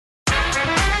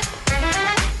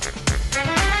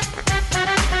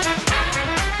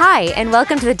Hi, and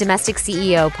welcome to the Domestic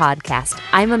CEO podcast.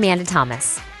 I'm Amanda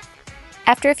Thomas.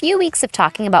 After a few weeks of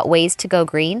talking about ways to go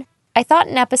green, I thought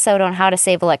an episode on how to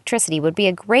save electricity would be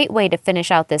a great way to finish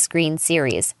out this green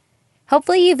series.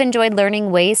 Hopefully you've enjoyed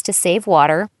learning ways to save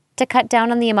water, to cut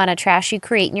down on the amount of trash you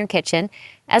create in your kitchen,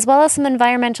 as well as some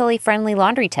environmentally friendly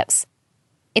laundry tips.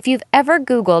 If you've ever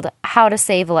Googled how to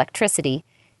save electricity,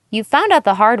 you've found out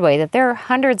the hard way that there are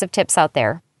hundreds of tips out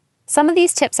there. Some of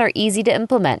these tips are easy to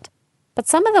implement, but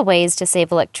some of the ways to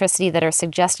save electricity that are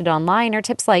suggested online are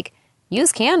tips like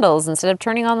use candles instead of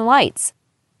turning on the lights.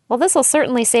 While this will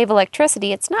certainly save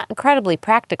electricity, it's not incredibly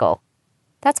practical.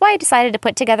 That's why I decided to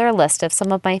put together a list of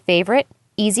some of my favorite,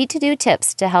 easy-to-do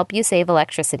tips to help you save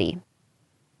electricity.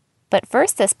 But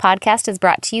first, this podcast is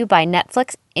brought to you by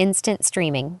Netflix Instant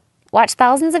Streaming. Watch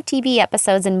thousands of TV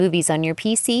episodes and movies on your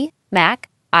PC, Mac,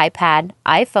 iPad,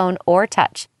 iPhone, or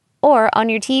Touch, or on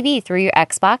your TV through your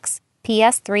Xbox,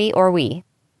 PS3, or Wii.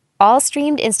 All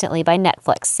streamed instantly by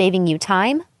Netflix, saving you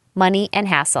time, money, and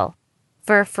hassle.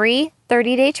 For a free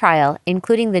 30-day trial,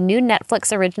 including the new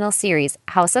Netflix original series,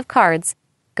 House of Cards,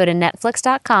 go to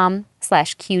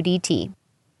netflix.com/QDT.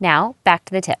 Now, back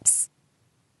to the tips.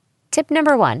 Tip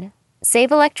number 1,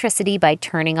 save electricity by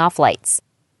turning off lights.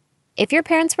 If your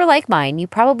parents were like mine, you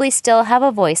probably still have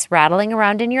a voice rattling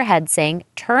around in your head saying,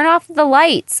 "Turn off the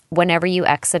lights," whenever you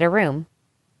exit a room.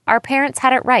 Our parents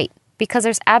had it right, because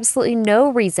there's absolutely no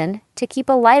reason to keep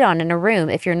a light on in a room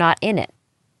if you're not in it.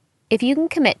 If you can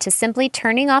commit to simply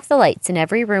turning off the lights in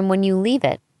every room when you leave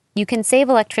it, you can save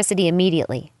electricity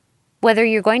immediately. Whether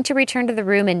you're going to return to the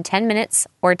room in 10 minutes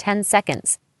or 10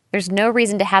 seconds, there's no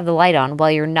reason to have the light on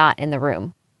while you're not in the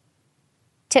room.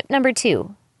 Tip number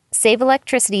 2, save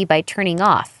electricity by turning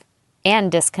off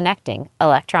and disconnecting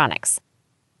electronics.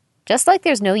 Just like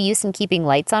there's no use in keeping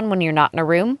lights on when you're not in a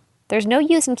room, there's no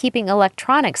use in keeping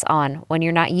electronics on when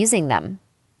you're not using them.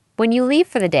 When you leave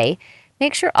for the day,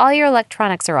 make sure all your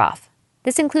electronics are off.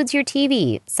 This includes your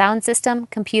TV, sound system,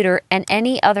 computer, and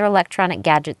any other electronic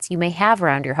gadgets you may have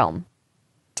around your home.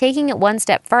 Taking it one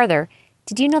step further,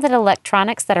 did you know that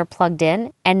electronics that are plugged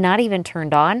in and not even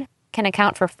turned on can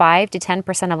account for 5 to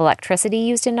 10% of electricity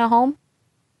used in a home?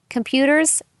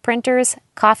 Computers, printers,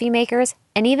 coffee makers,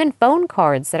 and even phone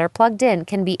cords that are plugged in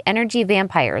can be energy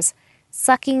vampires,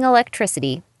 sucking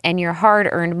electricity and your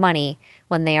hard-earned money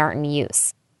when they aren't in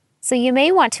use. So you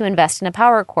may want to invest in a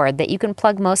power cord that you can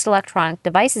plug most electronic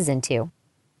devices into.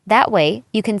 That way,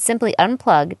 you can simply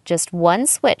unplug just one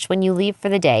switch when you leave for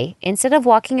the day instead of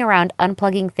walking around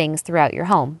unplugging things throughout your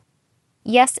home.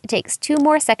 Yes, it takes 2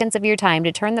 more seconds of your time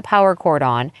to turn the power cord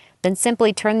on than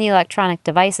simply turn the electronic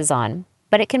devices on,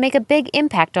 but it can make a big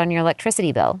impact on your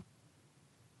electricity bill.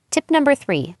 Tip number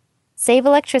 3, save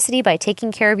electricity by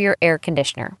taking care of your air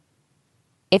conditioner.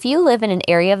 If you live in an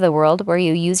area of the world where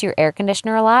you use your air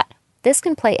conditioner a lot, this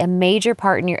can play a major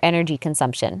part in your energy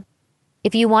consumption.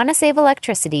 If you want to save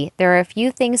electricity, there are a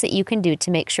few things that you can do to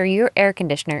make sure your air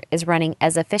conditioner is running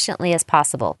as efficiently as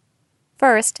possible.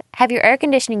 First, have your air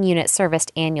conditioning unit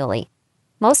serviced annually.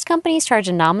 Most companies charge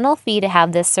a nominal fee to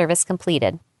have this service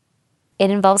completed.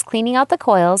 It involves cleaning out the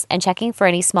coils and checking for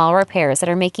any small repairs that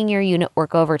are making your unit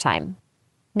work overtime.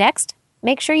 Next,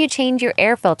 make sure you change your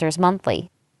air filters monthly.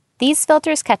 These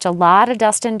filters catch a lot of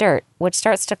dust and dirt, which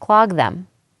starts to clog them.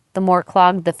 The more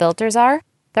clogged the filters are,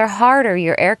 the harder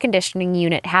your air conditioning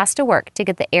unit has to work to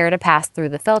get the air to pass through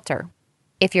the filter.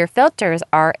 If your filters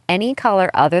are any color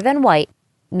other than white,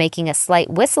 making a slight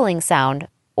whistling sound,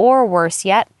 or worse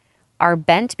yet, are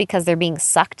bent because they're being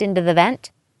sucked into the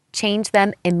vent, change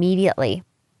them immediately.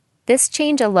 This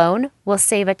change alone will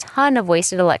save a ton of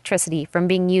wasted electricity from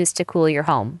being used to cool your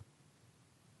home.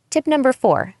 Tip number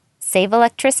 4, save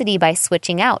electricity by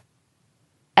switching out.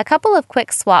 A couple of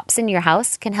quick swaps in your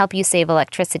house can help you save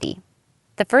electricity.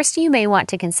 The first you may want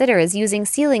to consider is using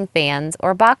ceiling fans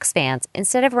or box fans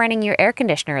instead of running your air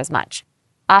conditioner as much.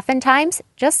 Oftentimes,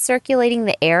 just circulating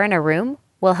the air in a room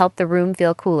will help the room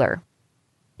feel cooler.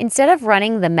 Instead of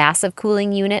running the massive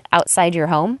cooling unit outside your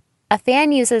home, a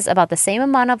fan uses about the same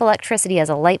amount of electricity as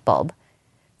a light bulb.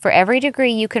 For every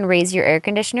degree you can raise your air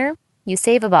conditioner, you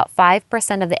save about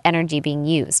 5% of the energy being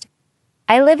used.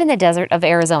 I live in the desert of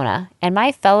Arizona, and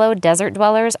my fellow desert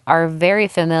dwellers are very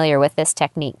familiar with this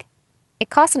technique. It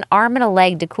costs an arm and a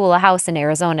leg to cool a house in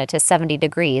Arizona to 70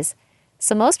 degrees,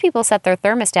 so most people set their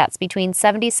thermostats between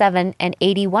 77 and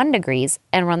 81 degrees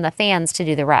and run the fans to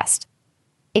do the rest.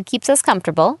 It keeps us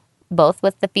comfortable, both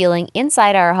with the feeling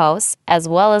inside our house as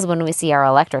well as when we see our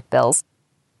electric bills.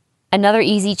 Another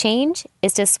easy change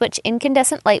is to switch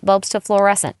incandescent light bulbs to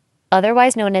fluorescent,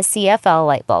 otherwise known as CFL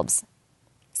light bulbs.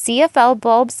 CFL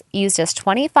bulbs use just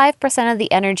 25% of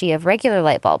the energy of regular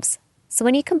light bulbs, So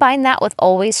when you combine that with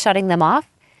always shutting them off,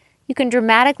 you can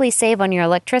dramatically save on your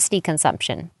electricity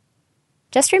consumption.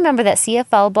 Just remember that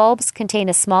CFL bulbs contain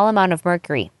a small amount of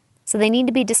mercury, so they need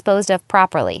to be disposed of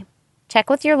properly. Check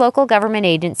with your local government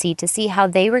agency to see how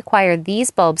they require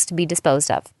these bulbs to be disposed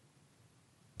of.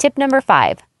 Tip number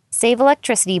 5, save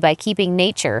electricity by keeping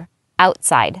nature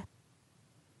outside.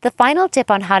 The final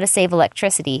tip on how to save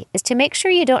electricity is to make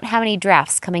sure you don't have any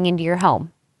drafts coming into your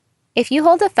home. If you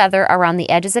hold a feather around the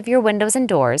edges of your windows and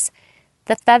doors,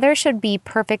 the feather should be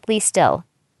perfectly still.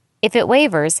 If it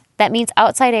wavers, that means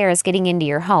outside air is getting into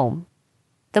your home.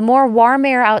 The more warm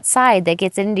air outside that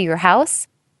gets into your house,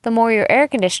 the more your air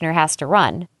conditioner has to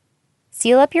run.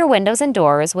 Seal up your windows and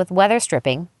doors with weather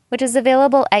stripping, which is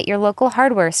available at your local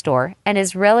hardware store and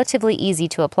is relatively easy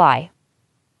to apply.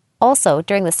 Also,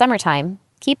 during the summertime,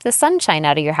 keep the sunshine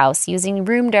out of your house using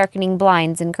room darkening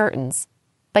blinds and curtains.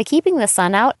 By keeping the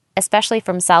sun out, especially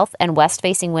from south and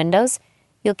west-facing windows,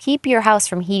 you'll keep your house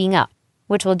from heating up,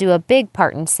 which will do a big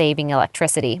part in saving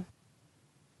electricity.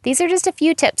 These are just a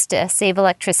few tips to save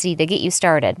electricity to get you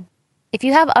started. If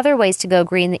you have other ways to go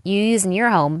green that you use in your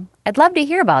home, I'd love to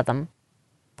hear about them.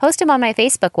 Post them on my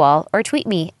Facebook wall or tweet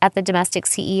me at The Domestic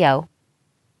CEO.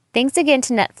 Thanks again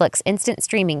to Netflix Instant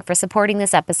Streaming for supporting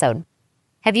this episode.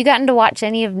 Have you gotten to watch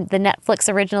any of the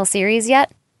Netflix original series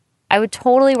yet? I would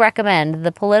totally recommend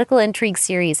the political intrigue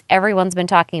series everyone's been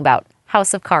talking about,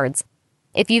 House of Cards.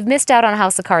 If you've missed out on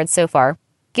House of Cards so far,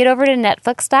 get over to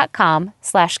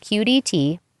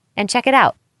netflix.com/QDT and check it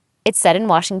out. It's set in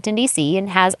Washington, D.C.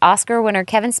 and has Oscar winner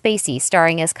Kevin Spacey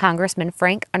starring as Congressman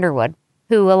Frank Underwood,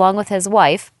 who, along with his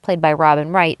wife, played by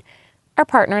Robin Wright, are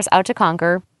partners out to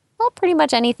conquer, well, pretty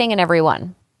much anything and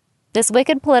everyone. This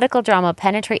wicked political drama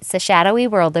penetrates the shadowy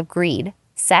world of greed,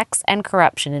 sex, and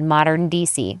corruption in modern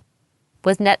D.C.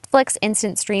 With Netflix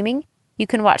Instant Streaming, you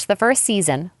can watch the first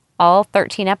season, all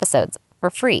 13 episodes,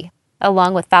 for free,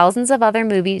 along with thousands of other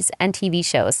movies and TV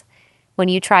shows, when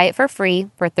you try it for free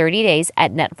for 30 days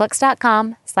at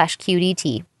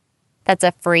netflix.com/QDT. That's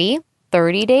a free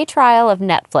 30-day trial of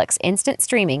Netflix Instant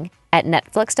Streaming at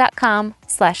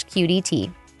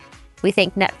netflix.com/QDT. We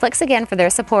thank Netflix again for their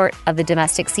support of The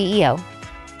Domestic CEO.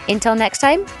 Until next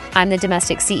time, I'm The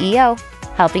Domestic CEO,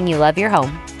 helping you love your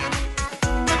home.